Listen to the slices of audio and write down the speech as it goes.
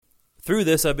through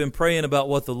this, I've been praying about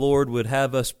what the Lord would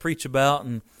have us preach about,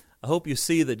 and I hope you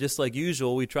see that just like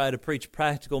usual, we try to preach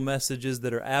practical messages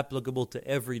that are applicable to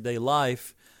everyday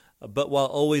life, but while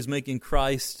always making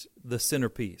Christ the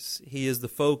centerpiece. He is the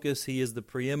focus. He is the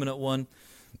preeminent one.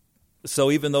 So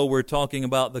even though we're talking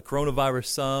about the coronavirus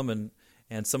some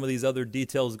and some of these other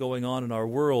details going on in our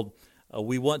world,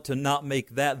 we want to not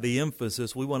make that the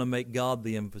emphasis. We want to make God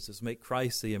the emphasis, make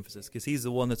Christ the emphasis, because He's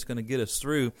the one that's going to get us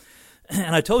through.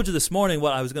 And I told you this morning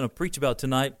what I was going to preach about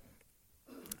tonight,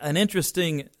 an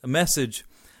interesting message,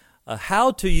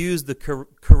 how to use the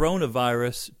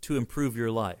coronavirus to improve your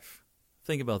life.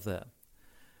 Think about that.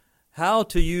 How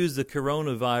to use the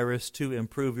coronavirus to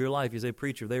improve your life. You say,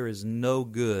 preacher, there is no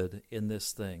good in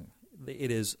this thing.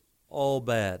 It is all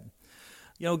bad.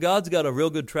 You know, God's got a real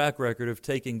good track record of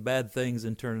taking bad things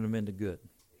and turning them into good.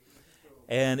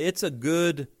 And it's a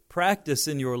good practice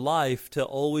in your life to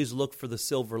always look for the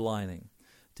silver lining.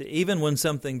 To even when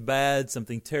something bad,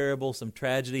 something terrible, some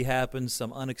tragedy happens,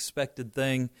 some unexpected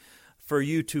thing, for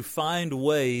you to find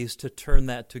ways to turn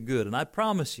that to good. And I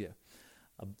promise you,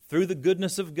 through the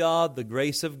goodness of God, the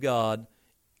grace of God,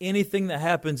 anything that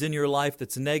happens in your life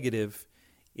that's negative,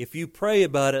 if you pray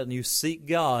about it and you seek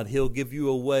God, He'll give you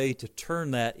a way to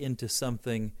turn that into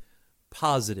something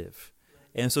positive.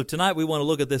 And so tonight we want to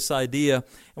look at this idea, and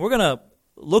we're going to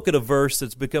look at a verse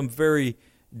that's become very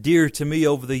dear to me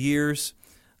over the years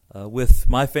with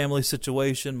my family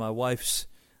situation, my wife's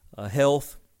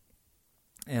health,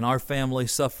 and our family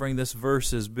suffering. This verse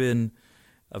has been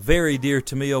very dear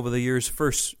to me over the years.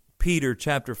 1 Peter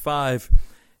chapter 5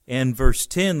 and verse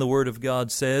 10, the Word of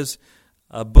God says,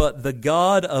 but the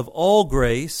God of all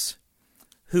grace,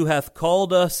 who hath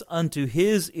called us unto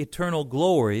His eternal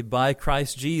glory by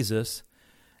Christ Jesus,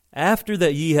 after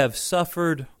that ye have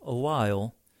suffered a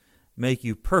while, make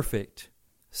you perfect,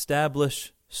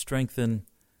 establish, strengthen,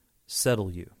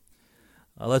 settle you.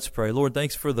 Let's pray. Lord,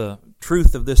 thanks for the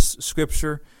truth of this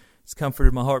Scripture. It's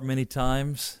comforted my heart many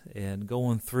times, and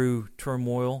going through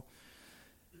turmoil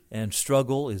and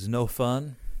struggle is no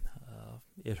fun.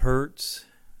 It hurts.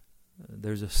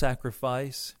 There's a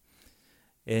sacrifice,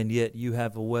 and yet you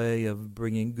have a way of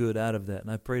bringing good out of that. And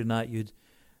I pray tonight you'd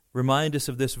remind us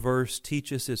of this verse,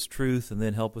 teach us its truth, and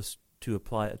then help us to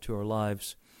apply it to our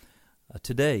lives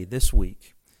today, this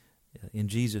week. In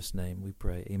Jesus' name we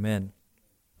pray. Amen.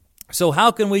 So how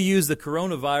can we use the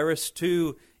coronavirus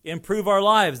to improve our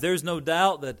lives? There's no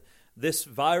doubt that this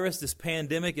virus, this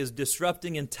pandemic, is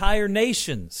disrupting entire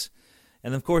nations.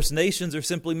 And of course, nations are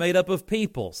simply made up of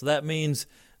people. So that means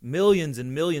millions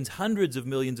and millions, hundreds of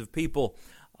millions of people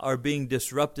are being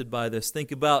disrupted by this.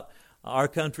 Think about our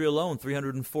country alone,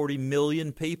 340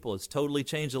 million people. It's totally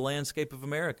changed the landscape of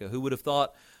America. Who would have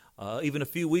thought even a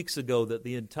few weeks ago that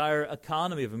the entire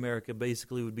economy of America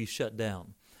basically would be shut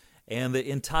down and the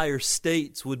entire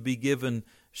states would be given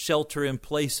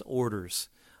shelter-in-place orders?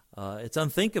 It's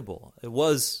unthinkable. It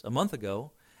was a month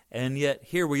ago, and yet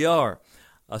here we are.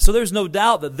 So there's no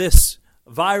doubt that this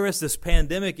virus, this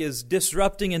pandemic, is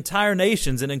disrupting entire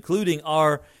nations and including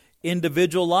our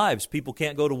individual lives. People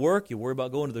can't go to work. You worry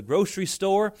about going to the grocery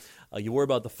store. You worry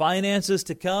about the finances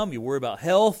to come. You worry about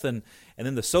health and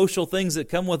then the social things that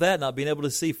come with that, not being able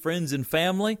to see friends and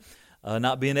family,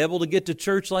 not being able to get to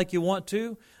church like you want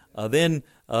to. Then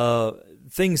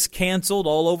things canceled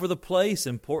all over the place,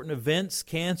 important events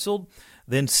canceled.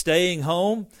 Then staying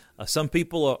home. Some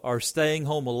people are staying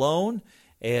home alone.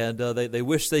 And they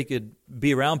wish they could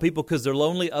be around people because they're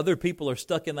lonely. Other people are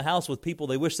stuck in the house with people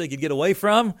they wish they could get away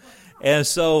from. And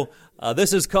so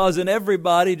this is causing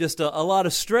everybody just a lot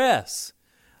of stress.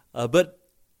 But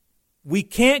we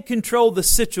can't control the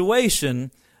situation,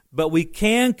 but we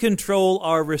can control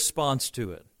our response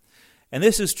to it. And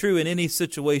this is true in any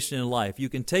situation in life. You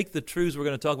can take the truths we're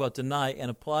going to talk about tonight and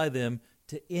apply them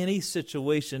to any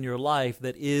situation in your life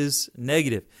that is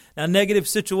negative. Now, negative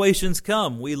situations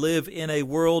come. We live in a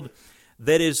world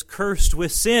that is cursed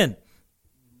with sin.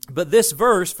 But this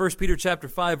verse, 1 Peter chapter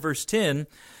 5, verse 10,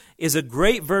 is a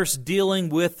great verse dealing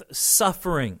with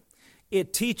suffering.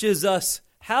 It teaches us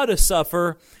how to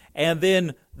suffer and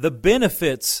then the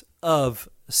benefits of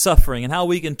suffering and how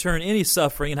we can turn any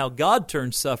suffering and how God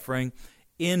turns suffering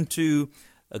into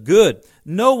a good.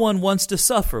 No one wants to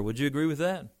suffer. Would you agree with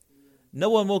that? No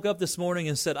one woke up this morning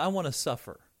and said, I want to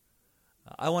suffer.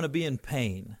 I want to be in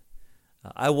pain.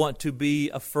 I want to be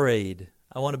afraid.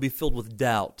 I want to be filled with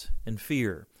doubt and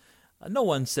fear. No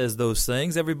one says those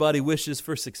things. Everybody wishes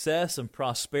for success and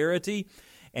prosperity.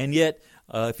 And yet,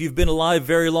 if you've been alive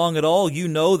very long at all, you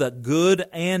know that good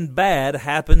and bad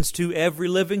happens to every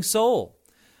living soul.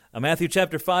 Matthew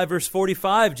chapter 5, verse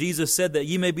 45, Jesus said that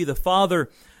ye may be the father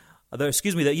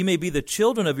that ye may be the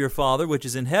children of your Father which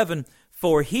is in heaven,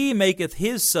 for he maketh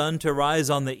his sun to rise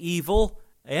on the evil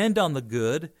and on the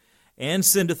good, and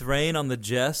sendeth rain on the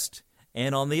just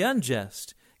and on the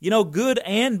unjust. You know, good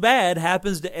and bad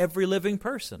happens to every living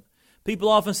person. People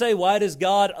often say, why does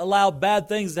God allow bad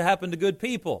things to happen to good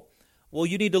people? Well,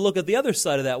 you need to look at the other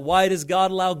side of that. Why does God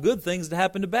allow good things to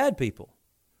happen to bad people?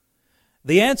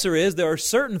 The answer is there are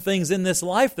certain things in this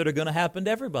life that are going to happen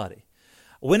to everybody.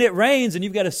 When it rains and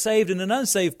you've got a saved and an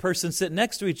unsaved person sitting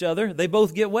next to each other, they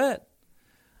both get wet.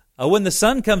 When the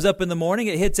sun comes up in the morning,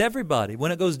 it hits everybody.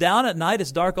 When it goes down at night,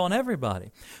 it's dark on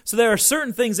everybody. So there are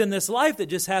certain things in this life that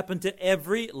just happen to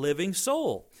every living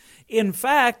soul. In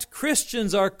fact,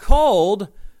 Christians are called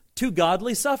to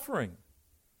godly suffering.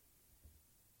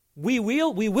 We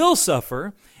will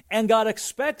suffer, and God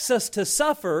expects us to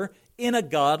suffer in a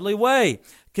godly way.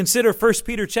 Consider 1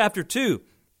 Peter chapter 2.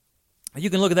 You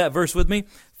can look at that verse with me.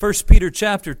 1 Peter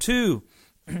chapter 2.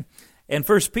 And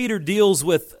 1 Peter deals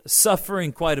with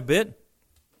suffering quite a bit.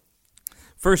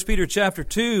 1 Peter chapter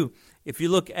 2, if you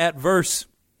look at verse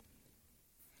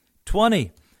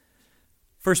 20.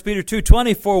 1 Peter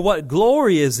 2:20, for what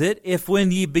glory is it if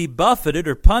when ye be buffeted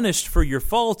or punished for your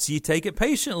faults ye take it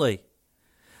patiently?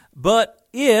 But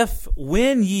if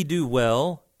when ye do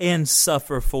well and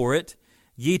suffer for it,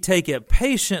 ye take it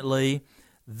patiently,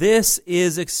 this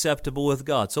is acceptable with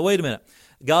God. So wait a minute.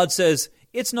 God says,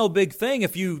 it's no big thing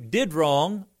if you did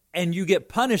wrong and you get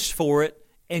punished for it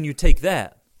and you take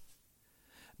that.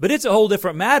 But it's a whole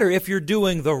different matter if you're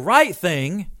doing the right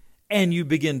thing and you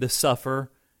begin to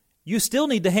suffer. You still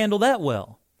need to handle that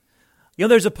well. You know,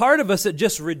 there's a part of us that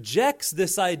just rejects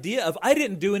this idea of, I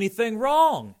didn't do anything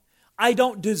wrong. I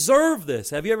don't deserve this.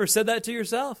 Have you ever said that to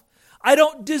yourself? I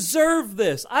don't deserve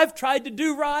this. I've tried to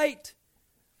do right.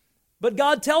 But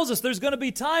God tells us there's going to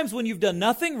be times when you've done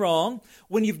nothing wrong,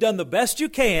 when you've done the best you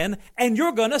can, and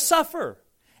you're going to suffer.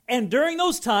 And during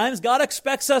those times, God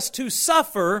expects us to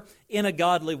suffer in a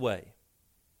godly way.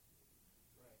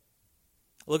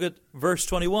 Look at verse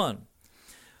 21.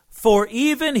 For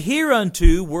even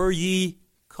hereunto were ye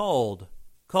called.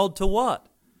 Called to what?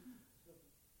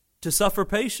 To suffer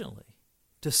patiently.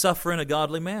 To suffer in a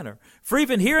godly manner. For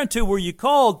even hereunto were ye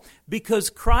called, because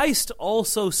Christ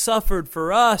also suffered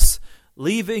for us,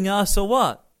 leaving us a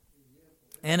what?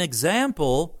 An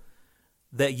example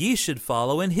that ye should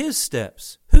follow in his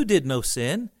steps. Who did no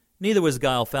sin, neither was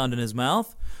guile found in his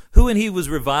mouth. Who when he was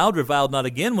reviled not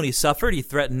again. When he suffered, he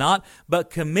threatened not, but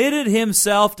committed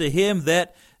himself to him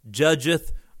that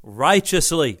judgeth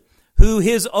righteously. Who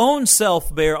his own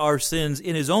self bare our sins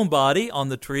in his own body on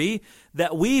the tree,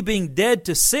 that we being dead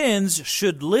to sins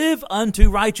should live unto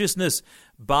righteousness,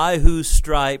 by whose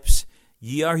stripes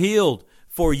ye are healed.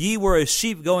 For ye were as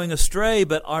sheep going astray,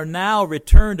 but are now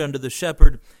returned unto the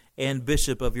shepherd and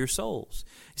bishop of your souls.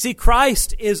 See,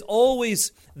 Christ is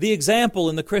always the example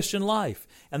in the Christian life.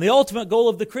 And the ultimate goal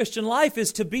of the Christian life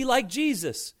is to be like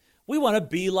Jesus. We want to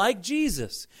be like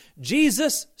Jesus.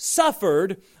 Jesus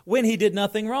suffered when he did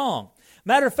nothing wrong.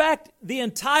 Matter of fact, the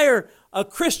entire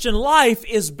Christian life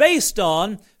is based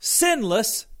on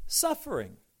sinless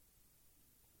suffering.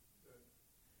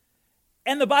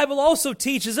 And the Bible also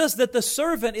teaches us that the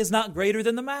servant is not greater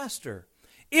than the master.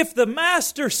 If the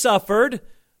master suffered,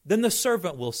 then the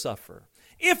servant will suffer.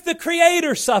 If the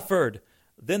Creator suffered,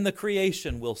 then the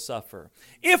creation will suffer.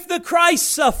 If the Christ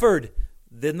suffered,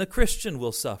 then the Christian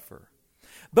will suffer.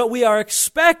 But we are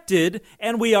expected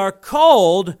and we are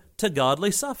called to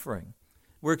godly suffering.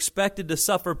 We're expected to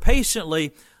suffer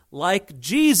patiently like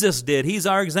Jesus did. He's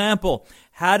our example.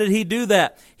 How did he do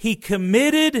that? He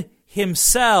committed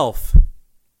himself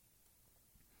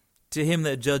to him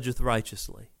that judgeth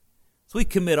righteously. So we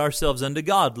commit ourselves unto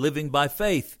God, living by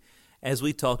faith, as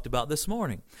we talked about this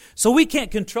morning. So we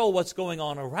can't control what's going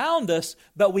on around us,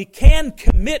 but we can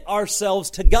commit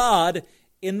ourselves to God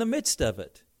in the midst of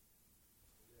it.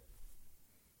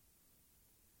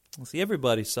 See,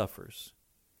 everybody suffers.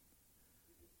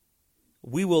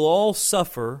 We will all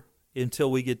suffer until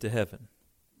we get to heaven.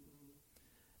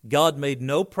 God made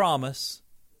no promise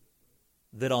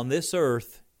that on this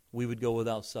earth we would go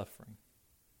without suffering.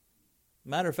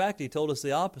 Matter of fact, he told us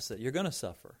the opposite. You're going to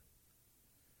suffer.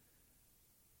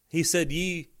 He said,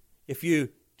 if you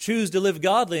choose to live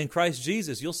godly in Christ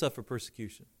Jesus, you'll suffer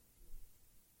persecution.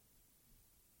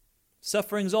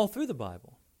 Suffering's all through the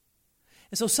Bible.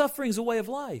 And so suffering's a way of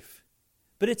life.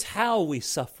 But it's how we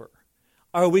suffer.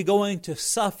 Are we going to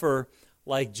suffer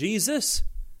like Jesus?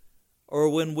 Or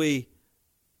when we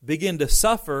begin to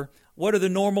suffer, what are the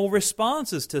normal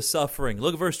responses to suffering?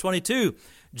 Look at verse 22.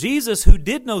 Jesus, who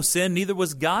did no sin, neither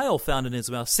was guile found in his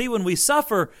mouth. See, when we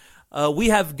suffer, we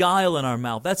have guile in our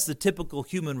mouth. That's the typical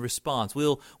human response.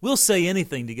 We'll say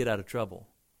anything to get out of trouble.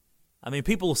 I mean,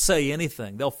 people will say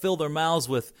anything. They'll fill their mouths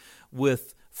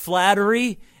with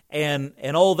flattery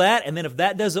and all that, and then if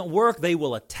that doesn't work, they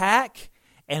will attack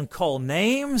and call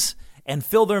names and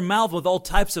fill their mouth with all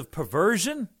types of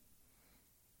perversion.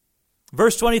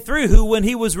 Verse 23, who when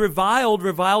he was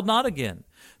reviled not again.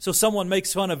 So someone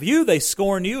makes fun of you, they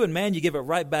scorn you, and man, you give it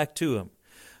right back to them.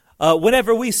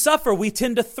 Whenever we suffer, we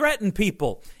tend to threaten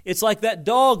people. It's like that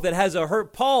dog that has a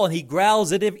hurt paw and he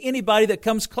growls at anybody that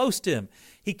comes close to him.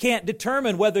 He can't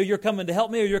determine whether you're coming to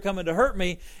help me or you're coming to hurt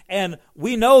me. And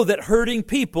we know that hurting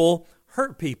people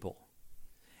hurt people.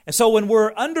 And so when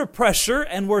we're under pressure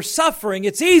and we're suffering,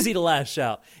 it's easy to lash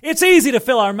out. It's easy to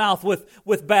fill our mouth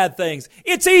with bad things.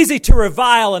 It's easy to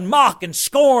revile and mock and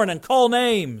scorn and call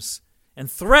names and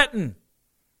threaten.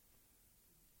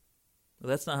 Well,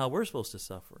 that's not how we're supposed to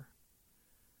suffer.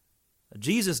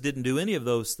 Jesus didn't do any of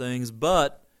those things,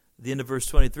 but at the end of verse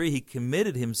 23, he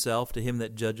committed himself to him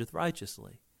that judgeth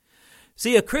righteously.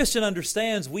 See, a Christian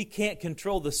understands we can't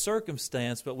control the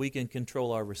circumstance, but we can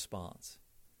control our response.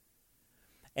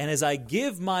 And as I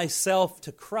give myself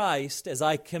to Christ, as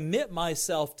I commit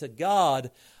myself to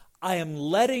God, I am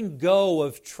letting go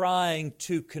of trying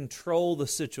to control the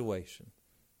situation.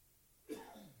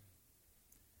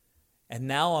 And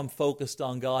now I'm focused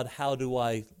on God. How do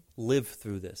I live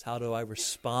through this? How do I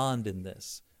respond in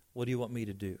this? What do you want me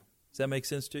to do? Does that make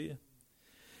sense to you?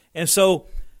 And so,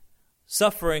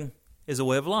 suffering is a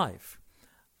way of life.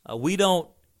 We don't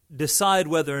decide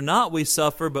whether or not we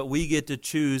suffer, but we get to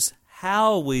choose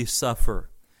how we suffer.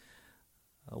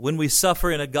 When we suffer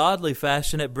in a godly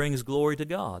fashion, it brings glory to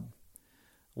God.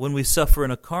 When we suffer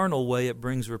in a carnal way, it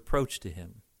brings reproach to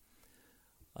Him.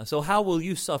 So how will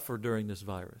you suffer during this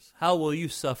virus? How will you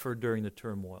suffer during the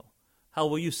turmoil? How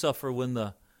will you suffer when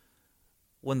the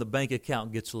bank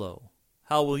account gets low?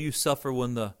 How will you suffer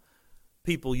when the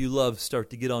people you love start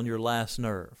to get on your last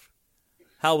nerve?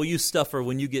 How will you suffer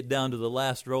when you get down to the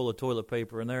last roll of toilet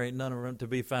paper and there ain't none of them to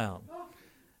be found?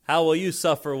 How will you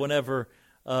suffer whenever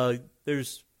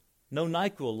there's no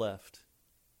NyQuil left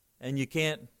and you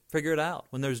can't figure it out?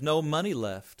 When there's no money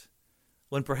left?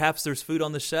 When perhaps there's food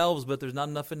on the shelves but there's not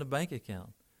enough in the bank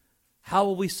account? How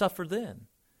will we suffer then?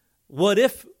 What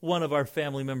if one of our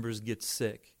family members gets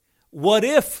sick? What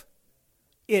if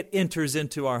it enters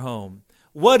into our home?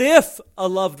 What if a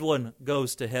loved one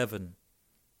goes to heaven?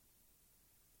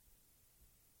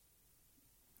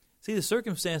 See, the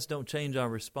circumstance don't change our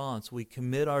response. We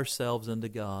commit ourselves unto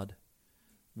God.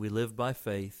 We live by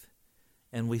faith,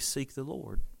 and we seek the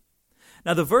Lord.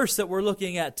 Now, the verse that we're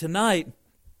looking at tonight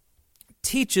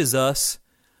teaches us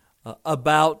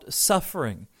about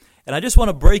suffering. And I just want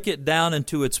to break it down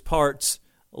into its parts,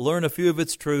 learn a few of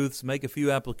its truths, make a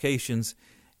few applications,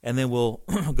 and then we'll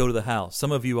go to the house.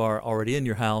 Some of you are already in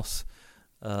your house.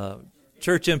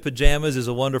 Church in pajamas is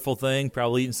a wonderful thing,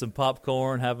 probably eating some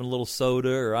popcorn, having a little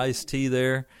soda or iced tea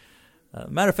there.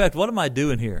 Matter of fact, what am I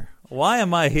doing here? Why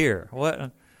am I here?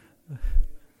 What?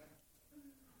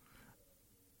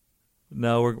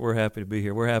 No, we're happy to be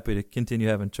here. We're happy to continue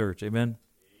having church. Amen?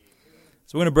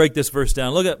 So we're going to break this verse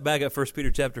down. Look back at 1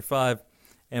 Peter chapter 5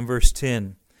 and verse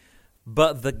 10.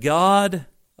 But the God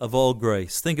of all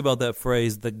grace. Think about that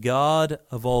phrase, the God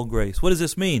of all grace. What does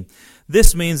this mean?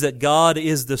 This means that God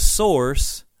is the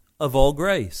source of all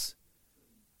grace.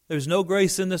 There's no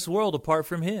grace in this world apart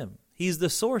from Him. He's the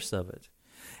source of it.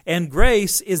 And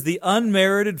grace is the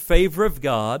unmerited favor of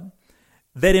God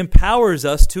that empowers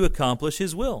us to accomplish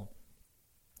His will.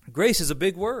 Grace is a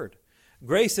big word.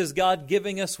 Grace is God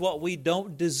giving us what we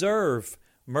don't deserve.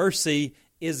 Mercy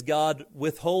is God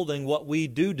withholding what we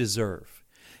do deserve.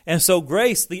 And so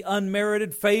grace, the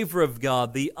unmerited favor of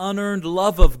God, the unearned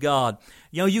love of God.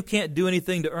 You know, you can't do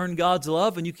anything to earn God's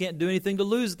love, and you can't do anything to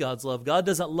lose God's love. God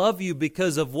doesn't love you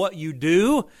because of what you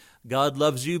do. God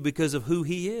loves you because of who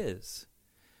He is.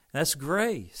 That's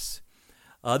grace.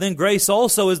 Then grace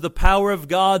also is the power of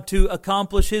God to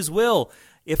accomplish His will.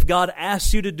 If God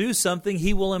asks you to do something,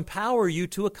 He will empower you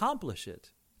to accomplish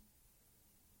it.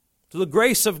 So the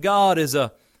grace of God is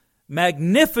a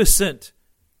magnificent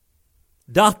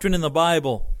doctrine in the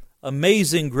Bible.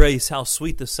 Amazing grace, how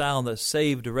sweet the sound that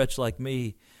saved a wretch like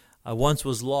me. I once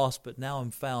was lost, but now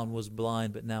am found, was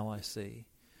blind, but now I see.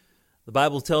 The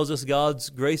Bible tells us God's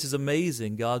grace is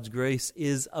amazing. God's grace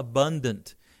is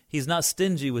abundant. He's not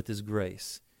stingy with His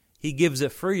grace. He gives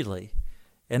it freely,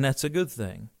 and that's a good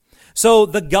thing. So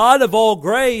the God of all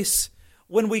grace,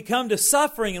 when we come to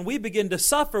suffering and we begin to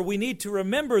suffer, we need to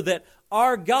remember that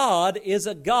our God is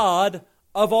a God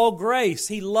of all grace.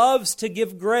 He loves to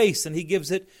give grace, and He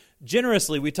gives it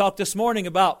generously. We talked this morning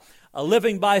about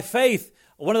living by faith,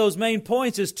 one of those main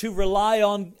points is to rely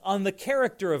on the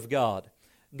character of God.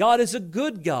 God is a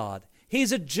good God.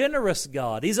 He's a generous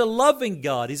God. He's a loving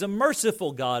God. He's a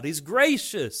merciful God. He's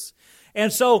gracious.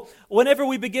 And so whenever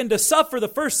we begin to suffer, the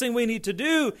first thing we need to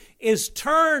do is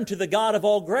turn to the God of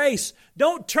all grace.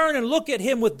 Don't turn and look at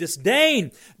Him with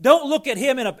disdain. Don't look at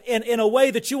Him in a way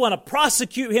that you want to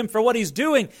prosecute Him for what He's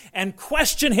doing and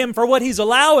question Him for what He's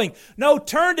allowing. No,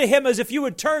 turn to Him as if you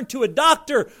would turn to a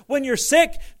doctor when you're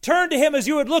sick. Turn to Him as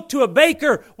you would look to a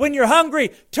baker when you're hungry.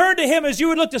 Turn to Him as you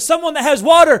would look to someone that has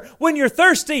water when you're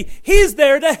thirsty. He's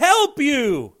there to help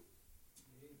you.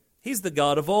 He's the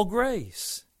God of all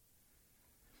grace.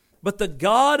 But the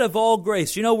God of all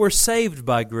grace, we're saved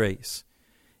by grace.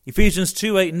 Ephesians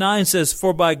 2:8-9 says,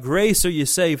 "For by grace are you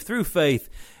saved through faith,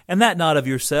 and that not of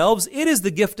yourselves. It is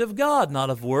the gift of God, not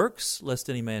of works,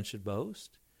 lest any man should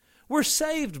boast." We're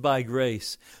saved by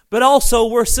grace, but also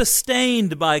we're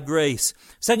sustained by grace.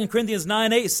 2 Corinthians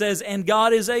 9:8 says, "And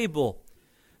God is able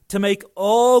to make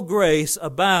all grace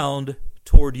abound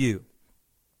toward you."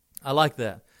 I like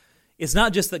that. It's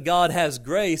not just that God has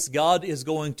grace, God is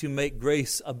going to make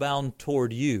grace abound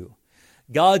toward you.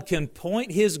 God can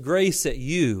point His grace at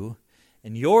you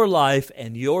and your life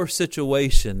and your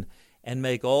situation and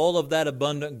make all of that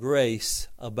abundant grace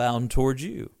abound toward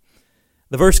you.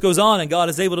 The verse goes on, "And God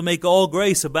is able to make all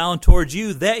grace abound toward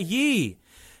you, that ye,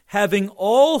 having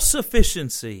all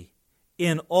sufficiency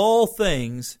in all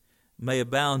things, may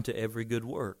abound to every good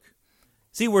work."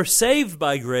 See, we're saved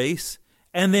by grace,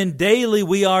 and then daily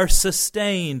we are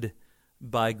sustained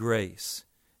by grace.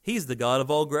 He's the God of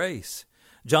all grace.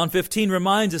 John 15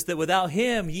 reminds us that without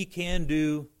Him ye can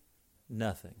do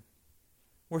nothing.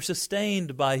 We're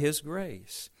sustained by His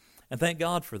grace. And thank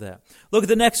God for that. Look at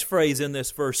the next phrase in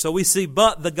this verse. So we see,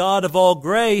 "But the God of all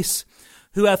grace,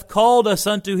 who hath called us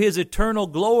unto His eternal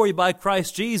glory by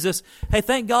Christ Jesus." Hey,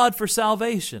 thank God for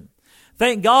salvation.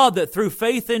 Thank God that through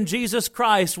faith in Jesus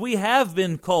Christ, we have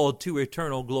been called to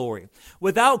eternal glory.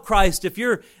 Without Christ, if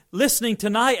you're listening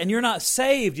tonight and you're not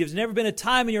saved, there's never been a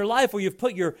time in your life where you've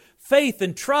put your faith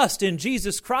and trust in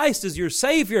Jesus Christ as your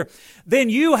Savior, then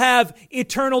you have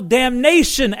eternal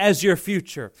damnation as your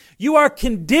future. You are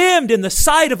condemned in the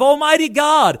sight of Almighty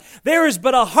God. There is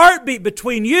but a heartbeat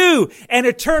between you and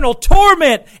eternal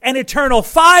torment and eternal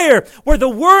fire, where the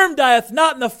worm dieth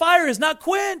not and the fire is not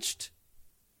quenched.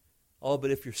 Oh,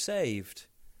 but if you're saved,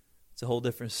 it's a whole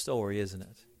different story, isn't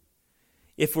it?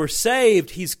 If we're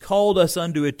saved, He's called us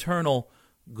unto eternal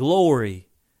glory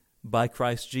by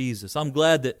Christ Jesus. I'm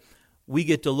glad that we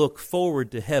get to look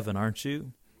forward to heaven, aren't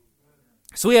you?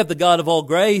 So we have the God of all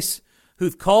grace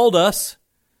who've called us.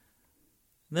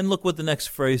 And then look what the next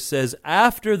phrase says,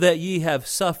 "After that ye have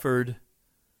suffered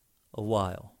a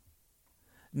while."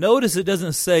 Notice it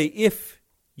doesn't say if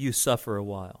you suffer a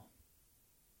while.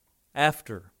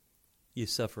 After you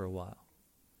suffer a while.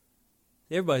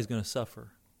 Everybody's going to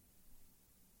suffer.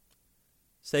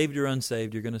 Saved or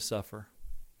unsaved, you're going to suffer.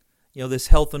 This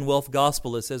health and wealth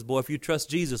gospel that says, boy, if you trust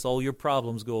Jesus, all your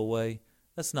problems go away.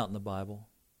 That's not in the Bible.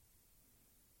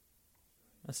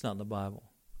 That's not in the Bible.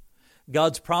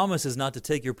 God's promise is not to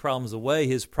take your problems away.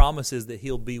 His promise is that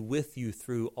He'll be with you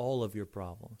through all of your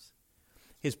problems.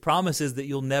 His promise is that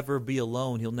you'll never be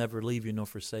alone. He'll never leave you nor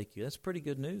forsake you. That's pretty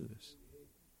good news.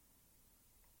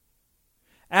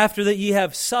 After that ye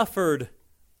have suffered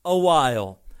a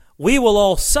while. We will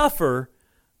all suffer,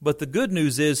 but the good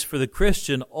news is for the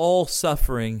Christian, all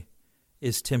suffering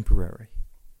is temporary.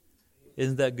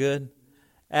 Isn't that good?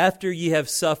 After ye have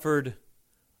suffered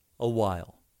a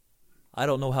while. I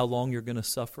don't know how long you're going to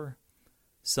suffer.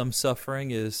 Some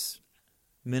suffering is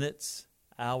minutes,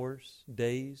 hours,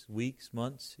 days, weeks,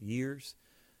 months, years.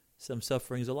 Some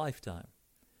suffering is a lifetime.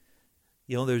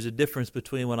 There's a difference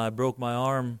between when I broke my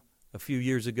arm a few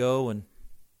years ago and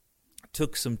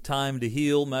took some time to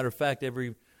heal. Matter of fact,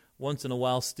 every once in a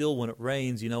while, still when it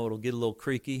rains, it'll get a little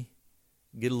creaky,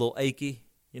 get a little achy.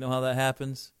 You know how that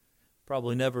happens?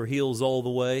 Probably never heals all the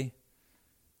way.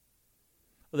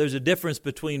 Well, there's a difference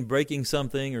between breaking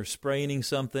something or spraining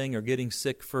something or getting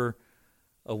sick for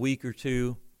a week or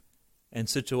two and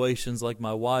situations like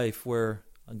my wife where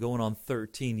I'm going on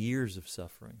 13 years of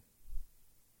suffering.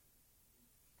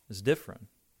 It's different.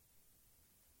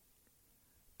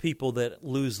 People that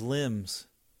lose limbs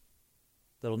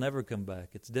that'll never come back.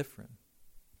 It's different.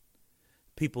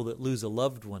 People that lose a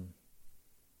loved one,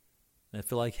 and I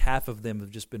feel like half of them have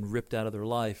just been ripped out of their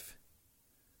life.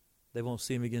 They won't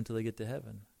see him again until they get to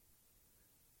heaven.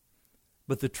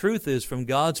 But the truth is, from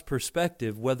God's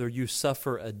perspective, whether you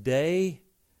suffer a day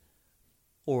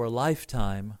or a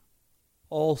lifetime,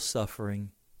 all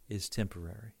suffering is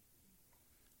temporary.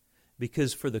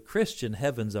 Because for the Christian,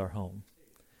 heaven's our home.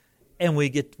 And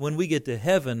when we get to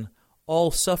heaven, all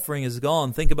suffering is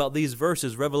gone. Think about these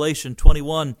verses, Revelation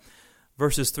 21,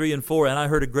 verses 3 and 4. And I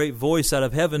heard a great voice out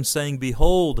of heaven saying,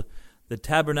 Behold, the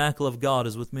tabernacle of God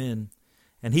is with men,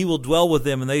 and He will dwell with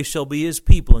them, and they shall be His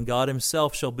people, and God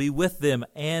Himself shall be with them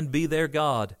and be their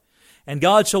God. And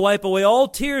God shall wipe away all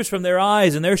tears from their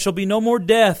eyes, and there shall be no more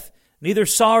death, neither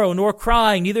sorrow nor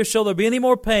crying, neither shall there be any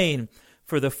more pain,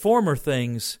 for the former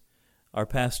things are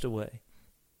passed away.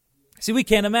 See, we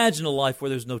can't imagine a life where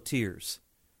there's no tears,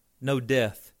 no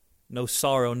death, no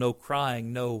sorrow, no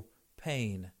crying, no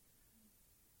pain.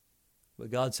 But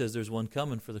God says there's one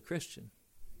coming for the Christian.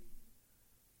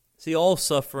 See, all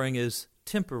suffering is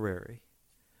temporary.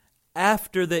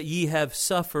 After that ye have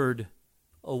suffered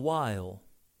a while.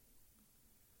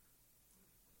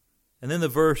 And then the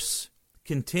verse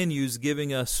continues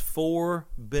giving us 4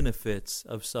 benefits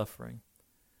of suffering.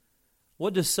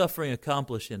 What does suffering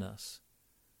accomplish in us?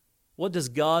 What does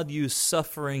God use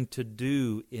suffering to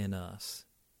do in us?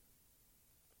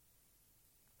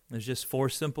 There's just 4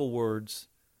 simple words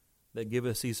that give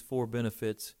us these 4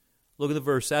 benefits. Look at the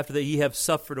verse. After that ye have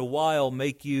suffered a while,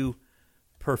 make you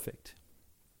perfect.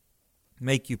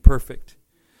 Make you perfect.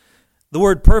 The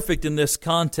word perfect in this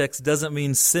context doesn't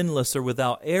mean sinless or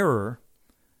without error.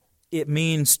 It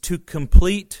means to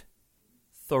complete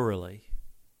thoroughly.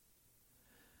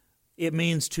 It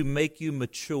means to make you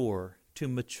mature, to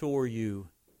mature you,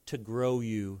 to grow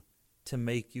you, to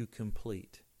make you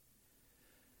complete.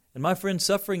 And my friend,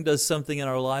 suffering does something in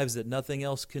our lives that nothing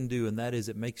else can do, and that is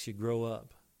it makes you grow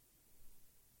up.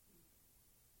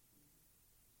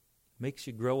 Makes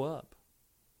you grow up.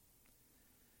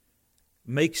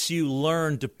 Makes you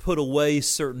learn to put away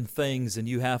certain things, and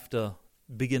you have to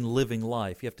begin living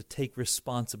life. You have to take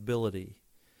responsibility.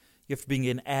 You have to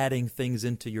begin adding things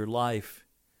into your life.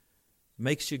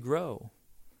 Makes you grow.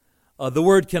 The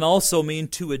word can also mean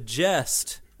to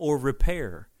adjust or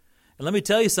repair. And let me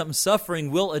tell you something,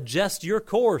 suffering will adjust your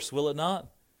course, will it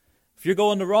not? If you're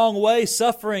going the wrong way,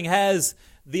 suffering has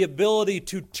the ability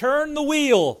to turn the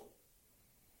wheel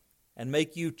and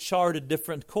make you chart a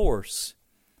different course.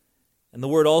 And the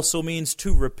word also means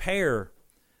to repair.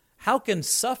 How can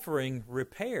suffering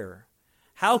repair?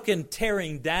 How can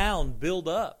tearing down build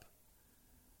up?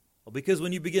 Well, because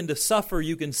when you begin to suffer,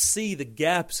 you can see the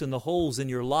gaps and the holes in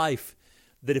your life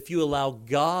that if you allow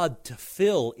God to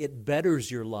fill, it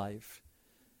betters your life.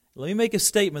 Let me make a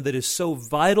statement that is so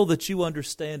vital that you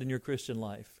understand in your Christian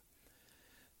life.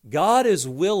 God is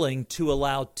willing to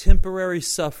allow temporary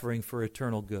suffering for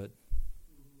eternal good.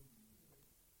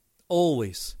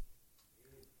 Always.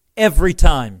 Every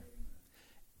time.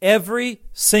 Every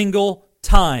single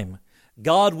time.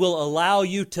 God will allow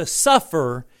you to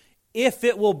suffer if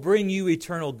it will bring you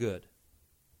eternal good.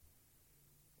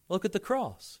 Look at the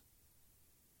cross.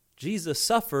 Jesus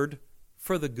suffered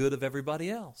for the good of everybody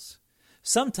else.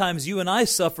 Sometimes you and I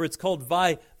suffer. It's called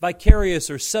vicarious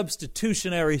or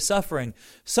substitutionary suffering.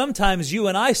 Sometimes you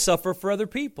and I suffer for other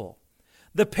people.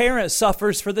 The parent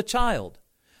suffers for the child.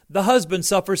 The husband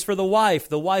suffers for the wife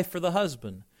for the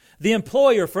husband. The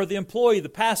employer for the employee, the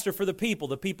pastor for the people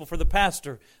for the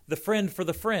pastor, the friend for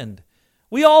the friend.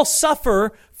 We all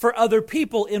suffer for other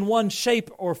people in one shape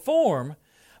or form.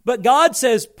 But God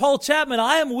says, Paul Chapman,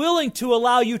 I am willing to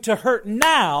allow you to hurt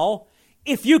now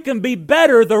if you can be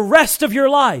better the rest of your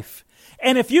life.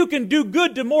 And if you can do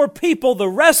good to more people the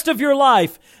rest of your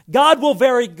life, God will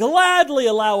very gladly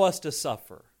allow us to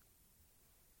suffer.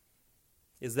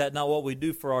 Is that not what we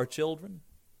do for our children?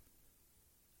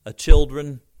 Our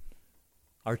children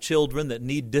that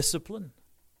need discipline,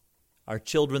 our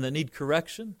children that need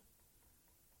correction.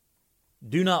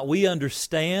 Do not we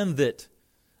understand that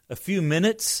a few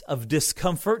minutes of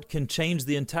discomfort can change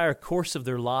the entire course of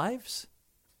their lives?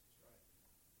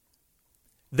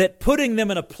 That putting them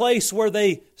in a place where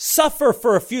they suffer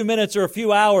for a few minutes or a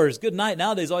few hours, good night,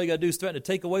 nowadays all you got to do is threaten to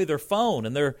take away their phone,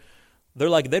 and they're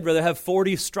like, they'd rather have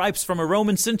 40 stripes from a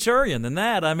Roman centurion than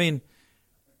that. I mean,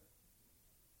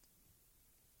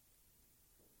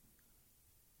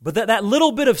 but that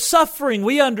little bit of suffering,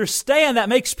 we understand, that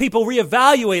makes people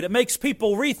reevaluate. It makes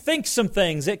people rethink some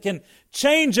things. It can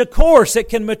change a course. It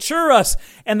can mature us.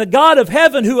 And the God of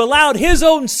heaven who allowed His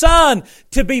own Son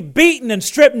to be beaten and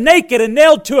stripped naked and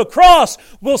nailed to a cross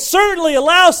will certainly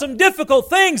allow some difficult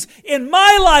things in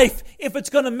my life if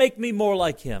it's going to make me more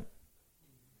like Him.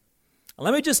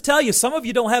 Let me just tell you, some of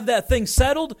you don't have that thing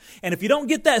settled. And if you don't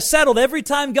get that settled, every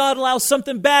time God allows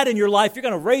something bad in your life, you're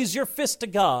going to raise your fist to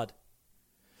God.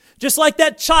 Just like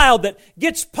that child that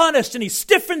gets punished and he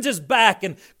stiffens his back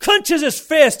and clenches his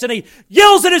fist and he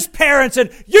yells at his parents and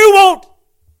you won't.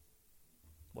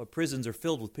 Well, prisons are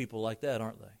filled with people like that,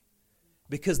 aren't they?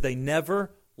 Because they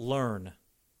never learn.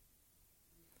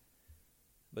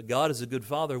 But God, as a good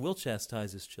father, will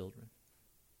chastise His children.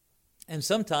 And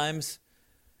sometimes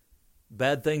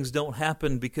bad things don't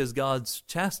happen because God's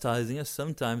chastising us.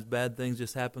 Sometimes bad things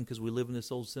just happen because we live in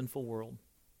this old sinful world.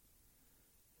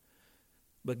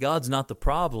 But God's not the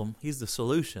problem. He's the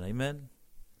solution. Amen?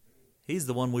 He's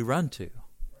the one we run to.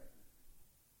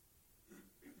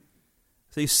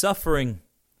 See, suffering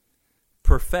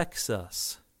perfects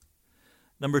us.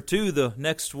 Number 2, the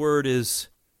next word is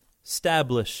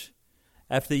establish.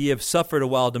 After ye have suffered a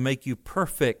while, to make you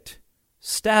perfect.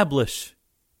 Establish.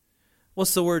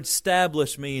 What's the word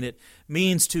establish mean? It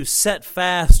means to set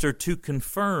fast or to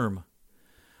confirm.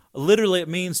 Literally, it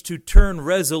means to turn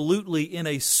resolutely in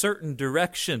a certain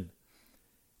direction.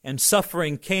 And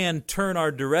suffering can turn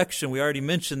our direction. We already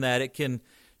mentioned that. It can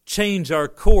change our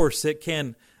course. It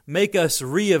can make us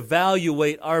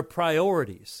reevaluate our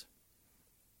priorities.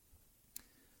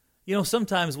 You know,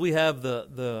 sometimes we have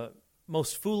the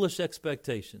most foolish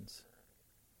expectations.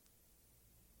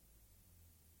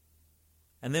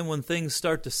 And then when things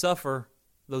start to suffer,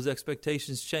 those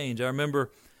expectations change. I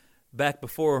remember back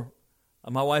before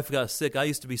my wife got sick, I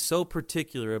used to be so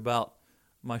particular about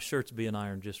my shirts being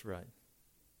ironed just right.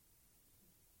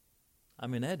 I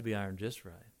mean, they had to be ironed just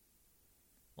right.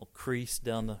 A little crease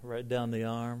right down the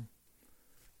arm,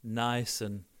 nice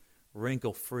and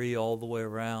wrinkle-free all the way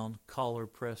around, collar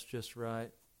pressed just right.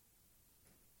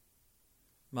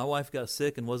 My wife got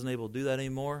sick and wasn't able to do that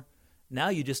anymore. Now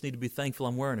you just need to be thankful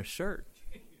I'm wearing a shirt.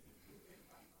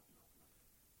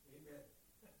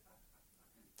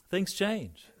 Things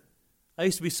change. I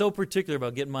used to be so particular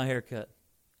about getting my hair cut.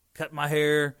 Cut my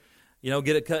hair,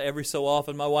 get it cut every so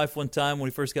often. My wife one time when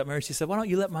we first got married, she said, "Why don't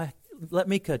you let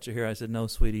me cut your hair?" I said, "No,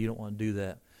 sweetie, you don't want to do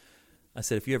that." I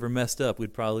said, "If you ever messed up,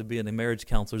 we'd probably be in the marriage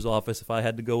counselor's office if I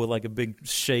had to go with like a big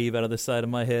shave out of the side of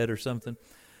my head or something."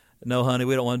 "No, honey,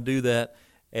 we don't want to do that."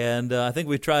 And I think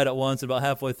we tried it once, and about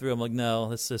halfway through, I'm like, "No,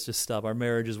 let's just stop. Our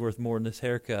marriage is worth more than this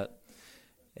haircut."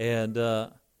 And,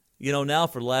 now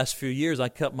for the last few years, I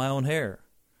cut my own hair.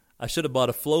 I should have bought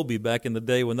a Flowbee back in the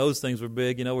day when those things were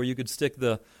big, where you could stick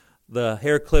the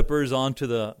hair clippers onto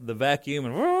the vacuum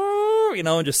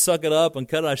and just suck it up and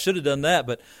cut it. I should have done that,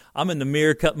 but I'm in the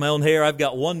mirror cutting my own hair. I've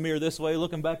got one mirror this way,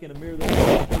 looking back in the mirror this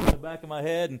way, in the back of my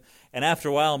head, and after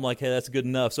a while I'm like, hey, that's good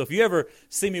enough. So if you ever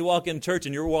see me walk in church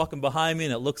and you're walking behind me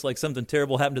and it looks like something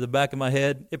terrible happened to the back of my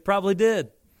head, it probably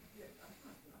did.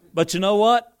 But you know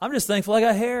what? I'm just thankful I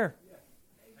got hair.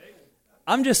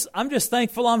 I'm just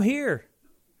thankful I'm here.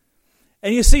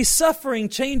 And you see, suffering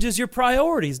changes your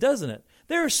priorities, doesn't it?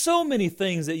 There are so many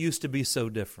things that used to be so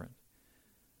different.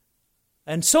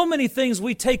 And so many things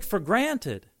we take for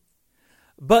granted.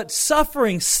 But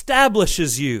suffering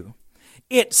establishes you.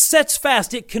 It sets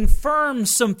fast. It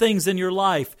confirms some things in your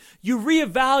life. You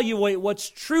reevaluate what's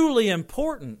truly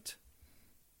important.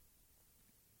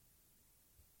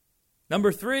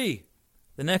 Number 3,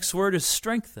 the next word is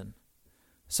strengthen.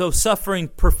 So suffering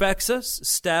perfects us,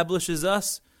 establishes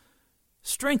us,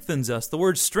 strengthens us. The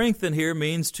word strengthen here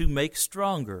means to make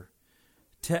stronger,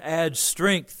 to add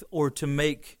strength, or to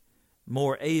make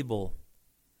more able.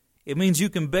 It means you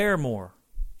can bear more.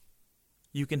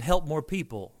 You can help more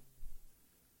people.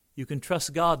 You can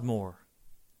trust God more.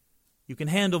 You can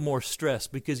handle more stress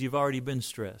because you've already been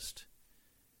stressed.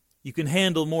 You can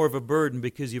handle more of a burden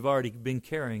because you've already been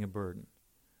carrying a burden.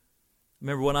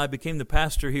 Remember when I became the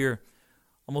pastor here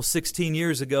almost 16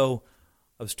 years ago,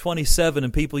 I was 27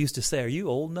 and people used to say, "Are you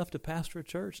old enough to pastor a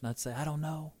church?" And I'd say, "I don't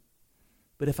know.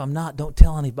 But if I'm not, don't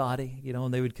tell anybody,"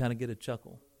 and they would kind of get a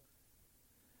chuckle.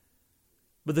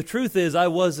 But the truth is, I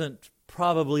wasn't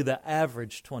probably the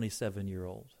average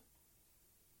 27-year-old.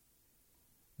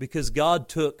 Because God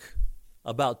took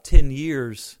about 10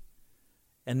 years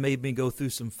and made me go through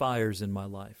some fires in my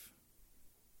life.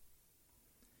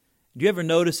 Do you ever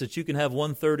notice that you can have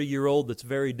one 30-year-old that's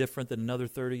very different than another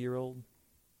 30-year-old?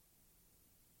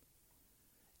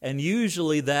 And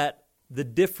usually the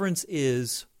difference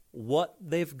is what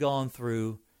they've gone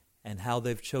through and how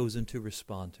they've chosen to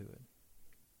respond to it.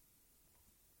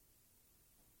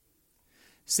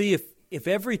 See, if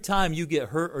every time you get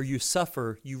hurt or you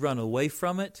suffer, you run away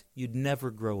from it, you'd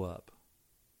never grow up.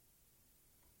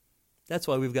 That's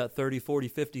why we've got 30, 40,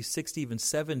 50, 60, even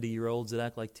 70-year-olds that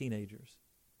act like teenagers.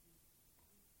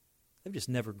 They've just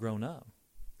never grown up.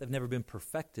 They've never been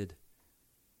perfected.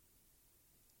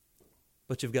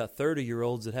 But you've got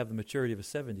 30-year-olds that have the maturity of a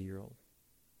 70-year-old.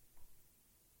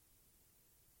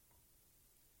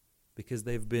 Because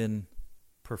they've been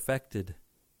perfected,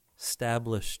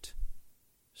 established,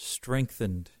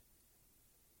 strengthened.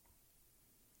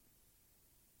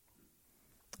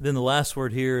 Then the last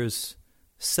word here is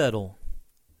settle.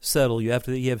 Settle. You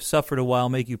have suffered a while,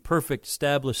 make you perfect,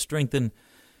 establish, strengthen,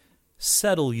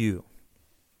 settle you.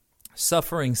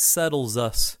 Suffering settles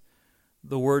us.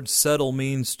 The word settle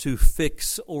means to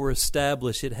fix or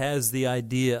establish. It has the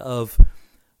idea of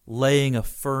laying a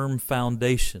firm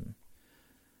foundation.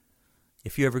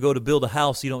 If you ever go to build a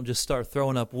house, you don't just start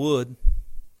throwing up wood.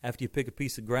 After you pick a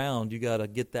piece of ground, you got to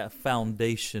get that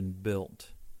foundation built.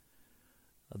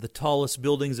 The tallest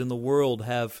buildings in the world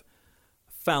have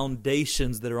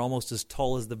foundations that are almost as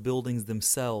tall as the buildings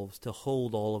themselves to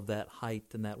hold all of that height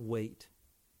and that weight.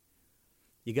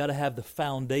 You got to have the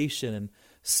foundation, and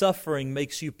suffering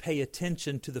makes you pay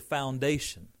attention to the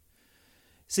foundation.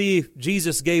 See,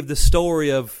 Jesus gave the story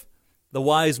of the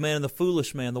wise man and the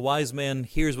foolish man. The wise man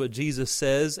hears what Jesus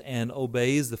says and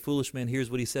obeys. The foolish man hears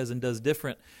what he says and does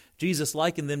different. Jesus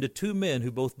likened them to two men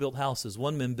who both built houses.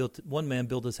 One man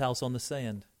built his house on the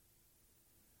sand.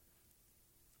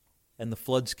 And the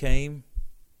floods came,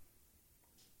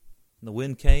 and the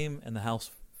wind came, and the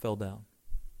house fell down.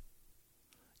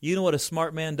 You know what a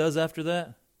smart man does after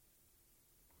that?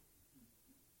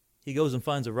 He goes and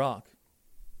finds a rock.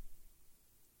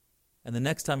 And the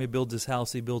next time he builds his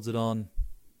house, he builds it on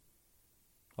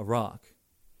a rock.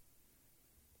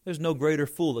 There's no greater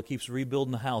fool that keeps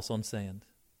rebuilding a house on sand.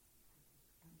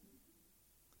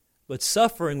 But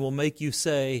suffering will make you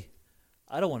say,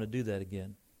 I don't want to do that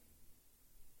again.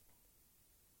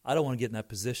 I don't want to get in that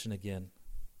position again.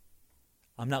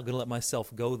 I'm not going to let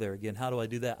myself go there again. How do I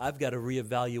do that? I've got to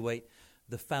reevaluate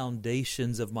the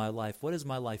foundations of my life. What is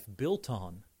my life built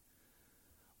on?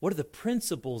 What are the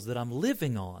principles that I'm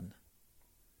living on?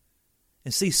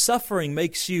 And see, suffering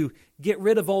makes you get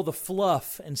rid of all the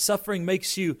fluff, and suffering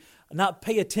makes you not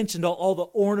pay attention to all the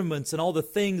ornaments and all the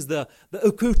things, the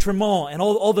accoutrement, and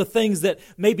all the things that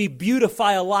maybe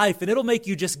beautify a life. And it'll make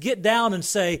you just get down and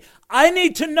say, I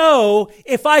need to know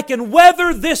if I can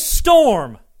weather this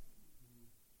storm.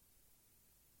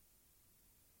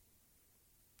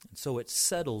 And so it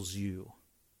settles you.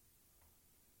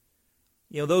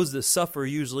 You know, those that suffer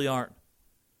usually aren't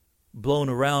blown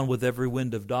around with every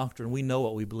wind of doctrine. We know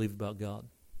what we believe about God.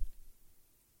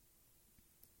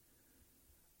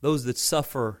 Those that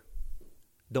suffer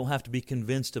don't have to be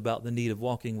convinced about the need of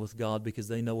walking with God, because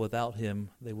they know without Him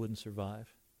they wouldn't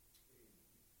survive.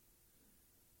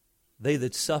 They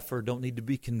that suffer don't need to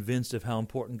be convinced of how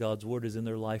important God's Word is in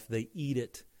their life. They eat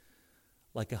it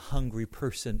like a hungry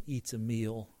person eats a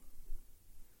meal.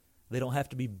 They don't have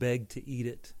to be begged to eat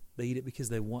it. They eat it because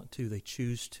they want to. They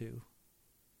choose to.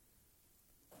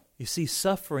 You see,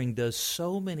 suffering does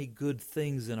so many good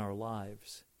things in our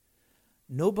lives.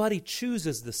 Nobody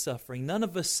chooses the suffering. None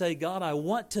of us say, God, I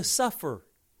want to suffer.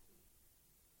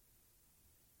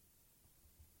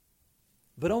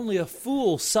 But only a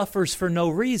fool suffers for no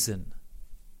reason.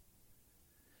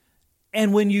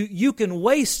 And when you can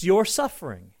waste your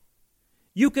suffering,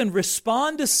 you can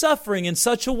respond to suffering in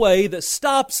such a way that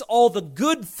stops all the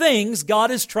good things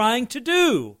God is trying to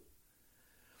do.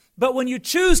 But when you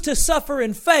choose to suffer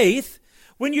in faith,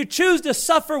 when you choose to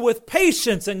suffer with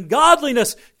patience and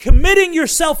godliness, committing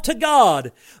yourself to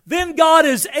God, then God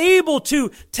is able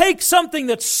to take something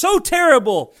that's so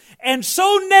terrible and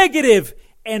so negative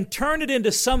and turn it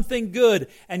into something good.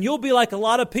 And you'll be like a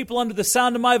lot of people under the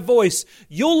sound of my voice.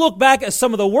 You'll look back at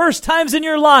some of the worst times in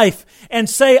your life and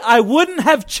say, I wouldn't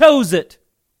have chose it,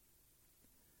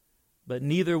 but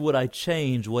neither would I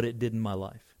change what it did in my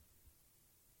life,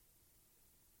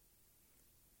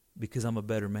 because I'm a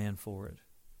better man for it.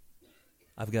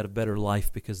 I've got a better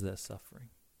life because of that suffering.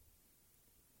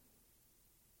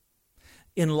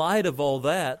 In light of all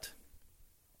that,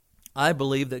 I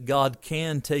believe that God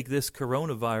can take this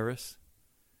coronavirus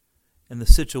and the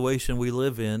situation we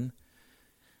live in,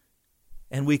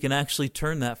 and we can actually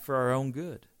turn that for our own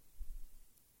good.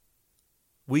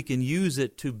 We can use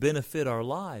it to benefit our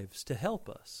lives, to help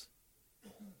us.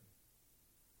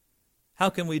 How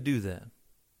can we do that?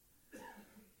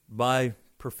 By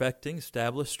perfecting,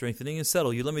 establish, strengthening, and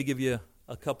settle you. Let me give you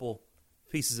a couple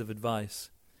pieces of advice.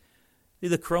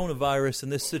 The coronavirus in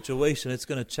this situation, it's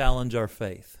going to challenge our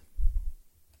faith.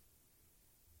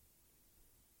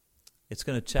 It's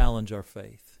going to challenge our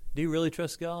faith. Do you really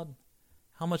trust God?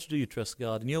 How much do you trust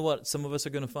God? And you know what? Some of us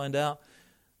are going to find out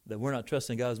that we're not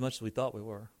trusting God as much as we thought we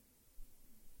were.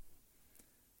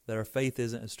 That our faith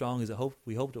isn't as strong as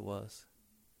we hoped it was.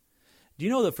 Do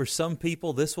you know that for some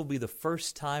people, this will be the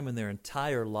first time in their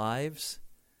entire lives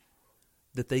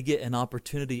that they get an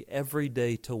opportunity every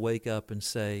day to wake up and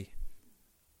say,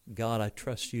 God, I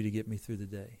trust you to get me through the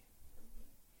day.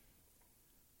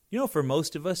 You know, for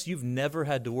most of us, you've never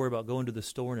had to worry about going to the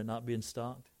store and it not being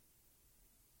stocked.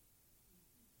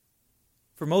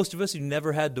 For most of us, you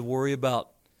never had to worry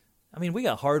about, we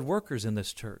got hard workers in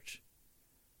this church.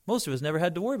 Most of us never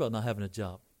had to worry about not having a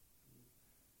job.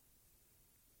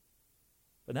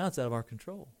 But now it's out of our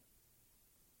control.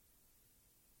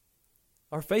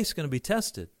 Our faith's going to be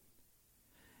tested.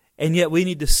 And yet we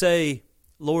need to say,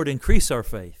 Lord, increase our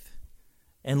faith.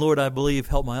 And Lord, I believe,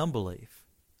 help my unbelief.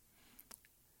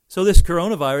 So this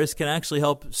coronavirus can actually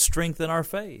help strengthen our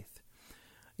faith.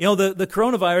 The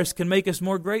coronavirus can make us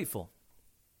more grateful.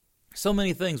 So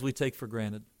many things we take for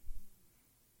granted.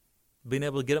 Being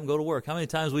able to get up and go to work. How many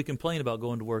times we complain about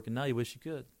going to work and now you wish you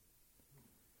could?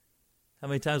 How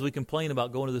many times we complain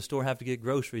about going to the store, have to get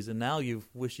groceries, and now you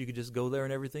wish you could just go there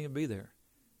and everything would be there?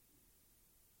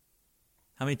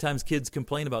 How many times kids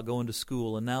complain about going to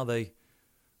school and now they're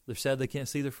sad they can't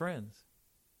see their friends?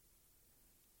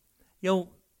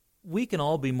 We can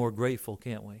all be more grateful,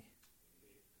 can't we?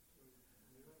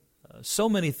 So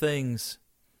many things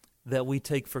that we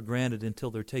take for granted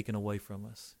until they're taken away from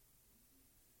us.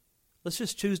 Let's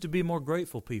just choose to be more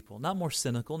grateful people, not more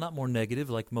cynical, not more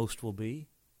negative like most will be.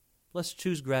 Let's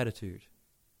choose gratitude.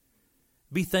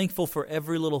 Be thankful for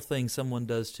every little thing someone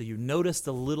does to you. Notice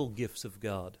the little gifts of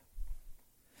God.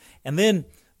 And then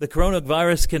the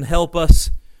coronavirus can help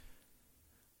us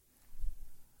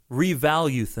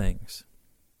revalue things.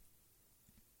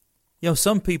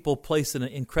 Some people place an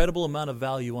incredible amount of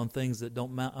value on things that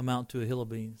don't amount to a hill of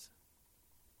beans.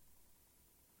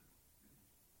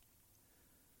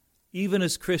 Even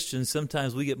as Christians,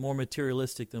 sometimes we get more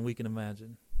materialistic than we can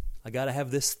imagine. I got to have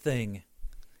this thing.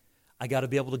 I got to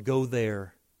be able to go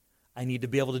there. I need to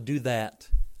be able to do that.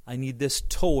 I need this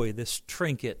toy, this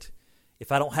trinket.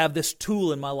 If I don't have this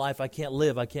tool in my life, I can't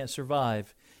live, I can't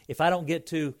survive. If I don't get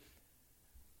to,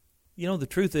 the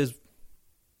truth is,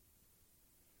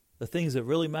 the things that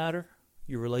really matter,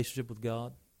 your relationship with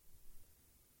God,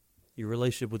 your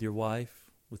relationship with your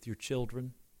wife, with your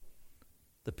children,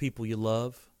 the people you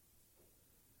love,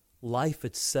 life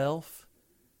itself.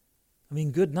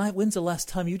 Good night. When's the last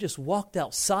time you just walked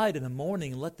outside in the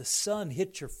morning and let the sun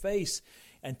hit your face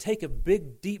and take a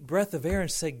big, deep breath of air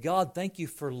and say, God, thank you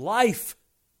for life?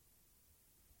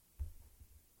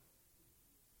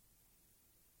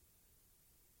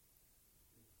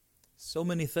 So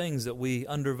many things that we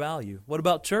undervalue. What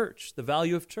about church? The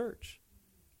value of church.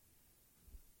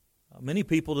 Many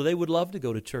people today would love to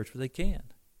go to church, but they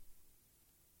can't.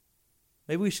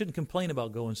 Maybe we shouldn't complain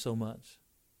about going so much.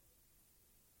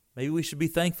 Maybe we should be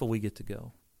thankful we get to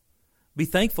go. Be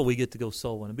thankful we get to go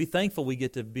soul winning. Be thankful we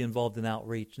get to be involved in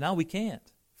outreach. Now we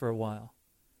can't for a while.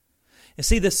 And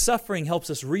see, this suffering helps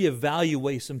us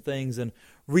reevaluate some things and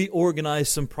reorganize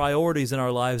some priorities in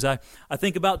our lives. I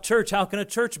think about church. How can a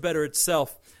church better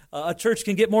itself? A church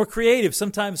can get more creative.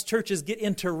 Sometimes churches get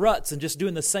into ruts and just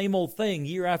doing the same old thing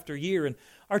year after year. And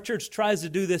our church tries to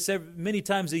do this many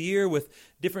times a year with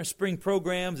different spring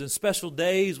programs and special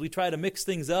days. We try to mix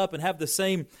things up and have the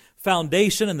same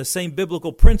foundation and the same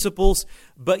biblical principles,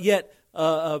 but yet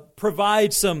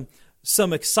provide some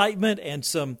excitement and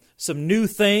some new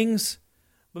things.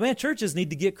 But man, churches need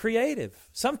to get creative.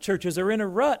 Some churches are in a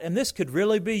rut, and this could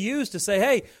really be used to say,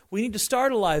 hey, we need to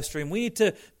start a live stream. We need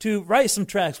to write some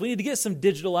tracts. We need to get some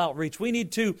digital outreach. We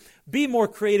need to be more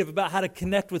creative about how to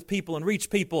connect with people and reach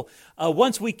people.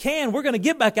 Once we can, we're going to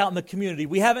get back out in the community.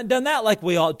 We haven't done that like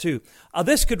we ought to.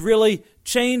 This could really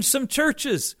change some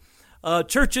churches.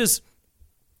 Churches,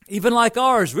 even like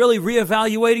ours, really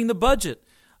reevaluating the budget.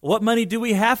 What money do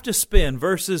we have to spend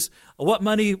versus what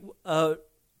money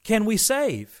can we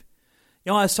save?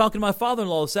 I was talking to my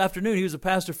father-in-law this afternoon. He was a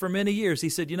pastor for many years. He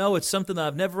said, it's something that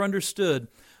I've never understood,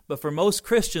 but for most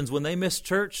Christians, when they miss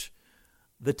church,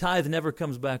 the tithe never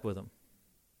comes back with them.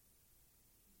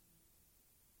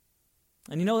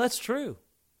 And that's true.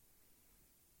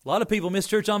 A lot of people miss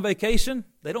church on vacation.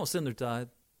 They don't send their tithe.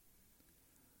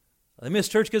 They miss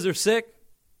church because they're sick.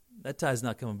 That tithe's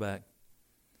not coming back.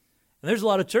 And there's a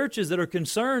lot of churches that are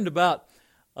concerned about,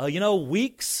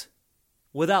 weeks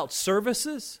without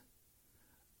services.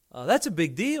 That's a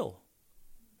big deal.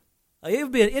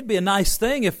 It'd be a nice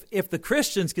thing if the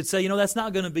Christians could say, that's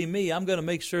not going to be me. I'm going to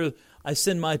make sure I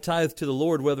send my tithe to the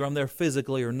Lord whether I'm there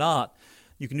physically or not.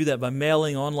 You can do that by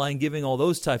mailing, online giving, all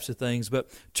those types of things. But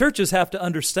churches have to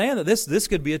understand that this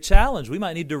could be a challenge. We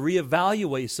might need to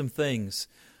reevaluate some things.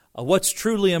 What's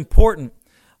truly important.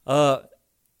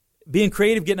 Being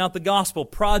creative, getting out the gospel,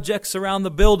 projects around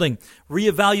the building,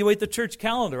 reevaluate the church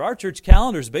calendar. Our church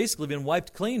calendar has basically been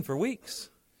wiped clean for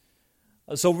weeks.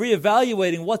 So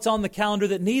reevaluating what's on the calendar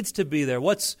that needs to be there,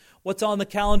 what's on the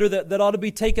calendar that ought to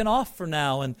be taken off for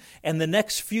now and the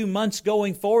next few months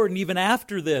going forward and even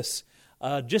after this.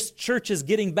 Just churches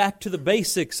getting back to the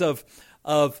basics of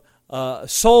of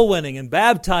soul winning and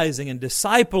baptizing and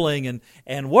discipling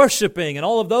and worshiping and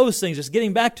all of those things, just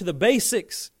getting back to the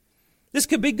basics. This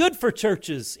could be good for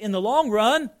churches in the long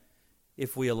run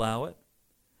if we allow it.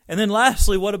 And then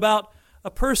lastly, what about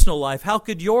a personal life? How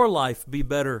could your life be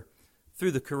better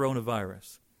through the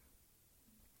coronavirus?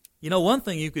 You know, one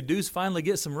thing you could do is finally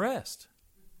get some rest.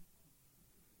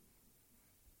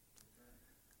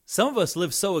 Some of us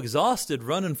live so exhausted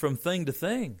running from thing to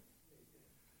thing.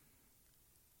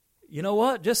 You know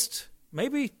what? Just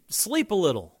maybe sleep a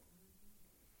little.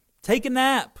 Take a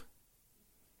nap.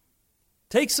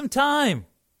 Take some time.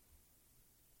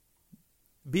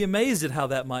 Be amazed at how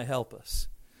that might help us.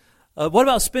 What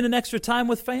about spending extra time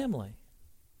with family?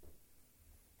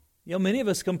 You know, many of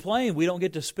us complain we don't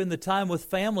get to spend the time with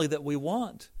family that we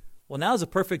want. Well, now's a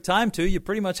perfect time to. You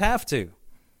pretty much have to.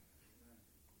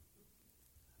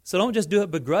 So don't just do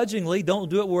it begrudgingly. Don't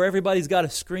do it where everybody's got a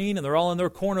screen and they're all in their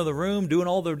corner of the room doing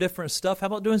all their different stuff. How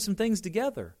about doing some things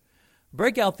together?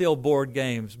 Break out the old board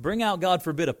games. Bring out, God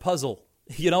forbid, a puzzle,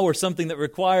 or something that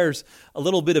requires a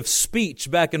little bit of speech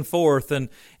back and forth and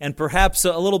perhaps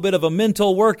a little bit of a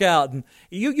mental workout. And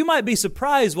you might be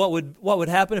surprised what would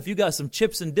happen if you got some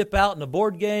chips and dip out in a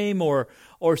board game or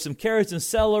some carrots and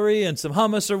celery and some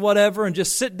hummus or whatever, and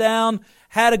just sit down,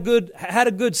 had a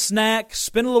good snack,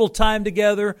 spend a little time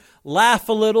together, laugh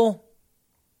a little.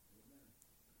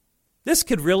 This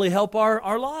could really help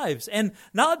our lives. And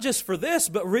not just for this,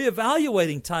 but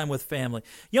reevaluating time with family.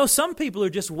 Some people are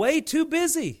just way too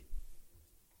busy.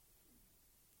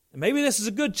 And maybe this is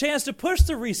a good chance to push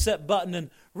the reset button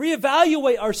and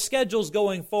reevaluate our schedules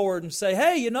going forward and say,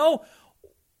 hey,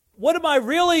 what am I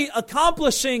really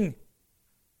accomplishing?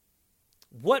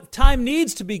 What time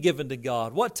needs to be given to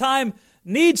God? What time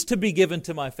needs to be given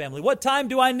to my family? What time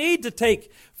do I need to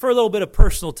take for a little bit of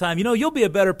personal time? You'll be a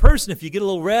better person if you get a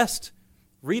little rest,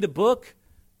 read a book,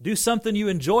 do something you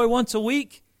enjoy once a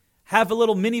week, have a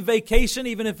little mini vacation,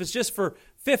 even if it's just for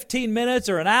 15 minutes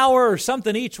or an hour or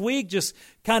something each week, just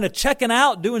kind of checking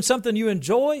out, doing something you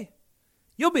enjoy.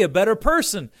 You'll be a better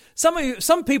person.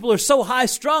 Some people are so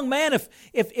high-strung, man,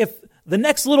 if the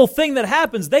next little thing that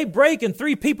happens, they break and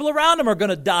 3 people around them are going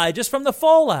to die just from the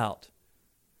fallout.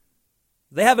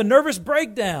 They have a nervous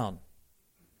breakdown.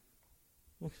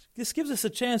 This gives us a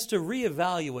chance to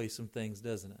reevaluate some things,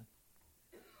 doesn't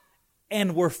it?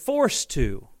 And we're forced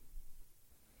to.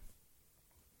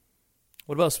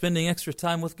 What about spending extra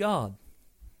time with God?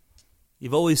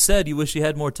 You've always said you wish you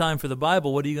had more time for the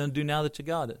Bible. What are you going to do now that you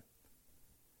got it?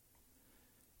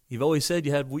 You've always said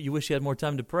you wish you had more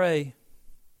time to pray.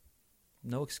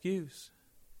 No excuse.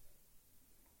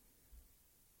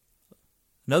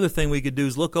 Another thing we could do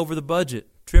is look over the budget,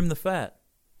 trim the fat.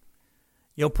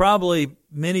 Probably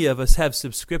many of us have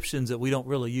subscriptions that we don't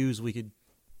really use we could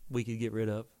get rid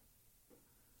of.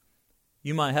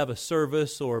 You might have a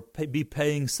service or be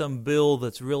paying some bill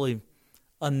that's really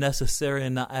unnecessary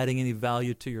and not adding any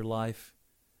value to your life.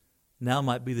 Now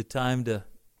might be the time to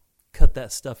cut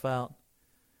that stuff out.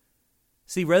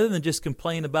 See, rather than just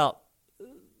complain about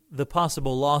the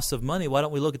possible loss of money, why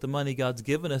don't we look at the money God's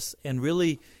given us and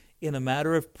really, in a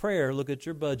matter of prayer, look at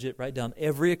your budget, write down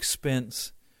every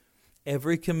expense,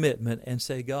 every commitment, and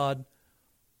say, God,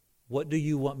 what do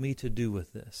you want me to do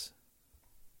with this?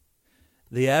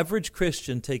 The average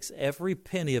Christian takes every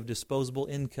penny of disposable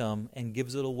income and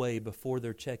gives it away before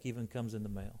their check even comes in the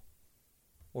mail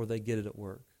or they get it at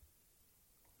work.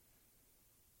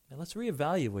 And let's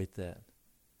reevaluate that.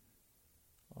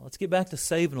 Well, let's get back to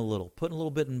saving a little, putting a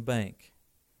little bit in the bank.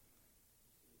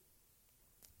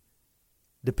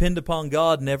 Depend upon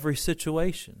God in every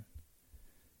situation.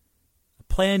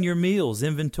 Plan your meals,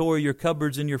 inventory your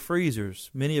cupboards and your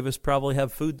freezers. Many of us probably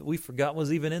have food that we forgot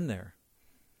was even in there.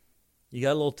 You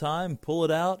got a little time, pull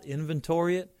it out,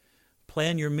 inventory it,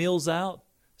 plan your meals out.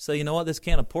 Say, you know what, this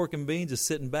can of pork and beans is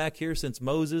sitting back here since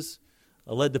Moses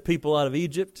led the people out of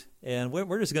Egypt, and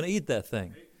we're just going to eat that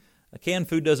thing. Canned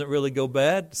food doesn't really go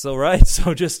bad,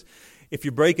 so just if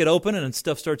you break it open and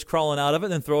stuff starts crawling out of it,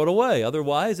 then throw it away.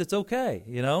 Otherwise, it's okay,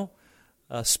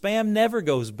 Spam never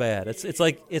goes bad. It's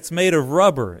like it's made of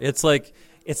rubber. It's like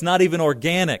it's not even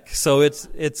organic, so it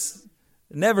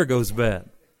never goes bad.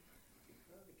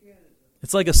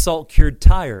 It's like a salt-cured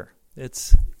tire.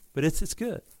 It's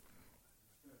good.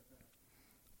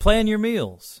 Plan your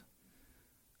meals.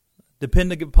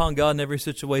 Depend upon God in every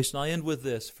situation. I'll end with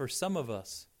this. For some of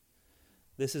us,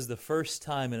 this is the first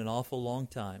time in an awful long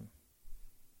time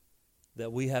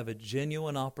that we have a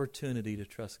genuine opportunity to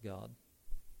trust God.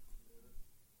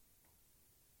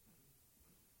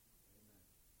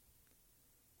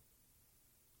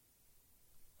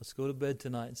 Let's go to bed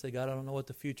tonight and say, God, I don't know what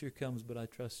the future comes, but I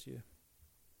trust you.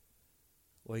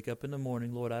 Wake up in the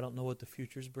morning, Lord, I don't know what the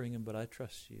future's bringing, but I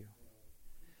trust you.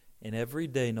 And every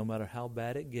day, no matter how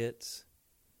bad it gets,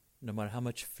 no matter how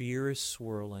much fear is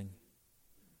swirling,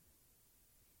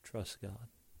 trust God.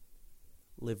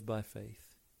 Live by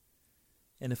faith.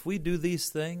 And if we do these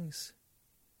things,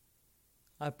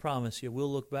 I promise you,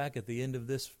 we'll look back at the end of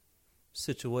this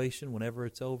situation, whenever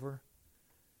it's over,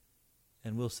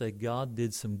 and we'll say, God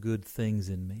did some good things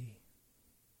in me.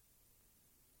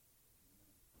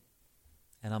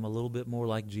 And I'm a little bit more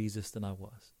like Jesus than I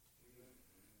was.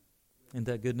 Isn't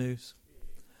that good news?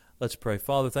 Let's pray.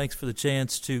 Father, thanks for the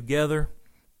chance to gather.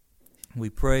 We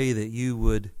pray that you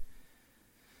would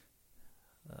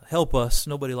help us.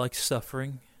 Nobody likes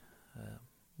suffering.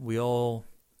 We all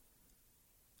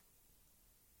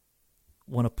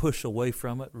want to push away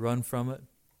from it, run from it.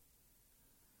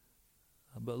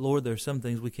 But Lord, there are some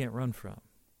things we can't run from.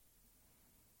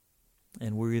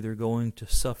 And we're either going to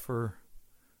suffer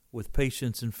with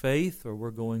patience and faith, or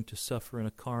we're going to suffer in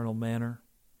a carnal manner.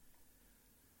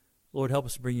 Lord, help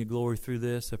us to bring you glory through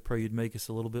this. I pray you'd make us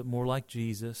a little bit more like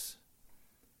Jesus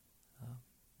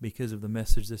because of the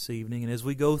message this evening. And as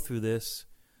we go through this,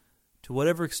 to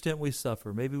whatever extent we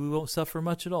suffer, maybe we won't suffer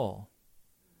much at all.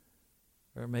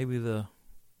 Or maybe the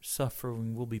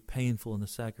suffering will be painful and the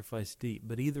sacrifice deep.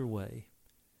 But either way,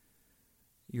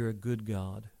 you're a good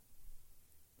God.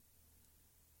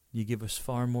 You give us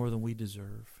far more than we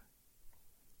deserve.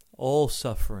 All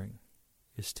suffering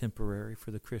is temporary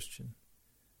for the Christian.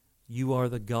 You are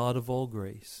the God of all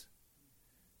grace.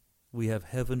 We have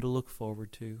heaven to look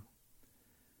forward to.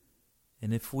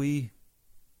 And if we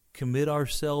commit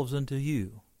ourselves unto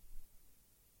you,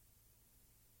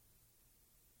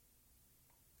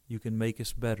 you can make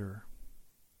us better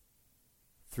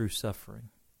through suffering.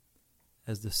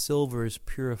 As the silver is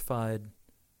purified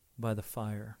by the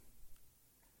fire,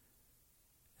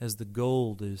 as the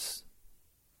gold is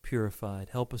purified,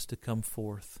 help us to come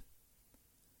forth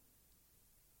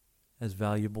as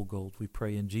valuable gold. We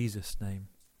pray in Jesus' name.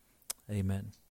 Amen.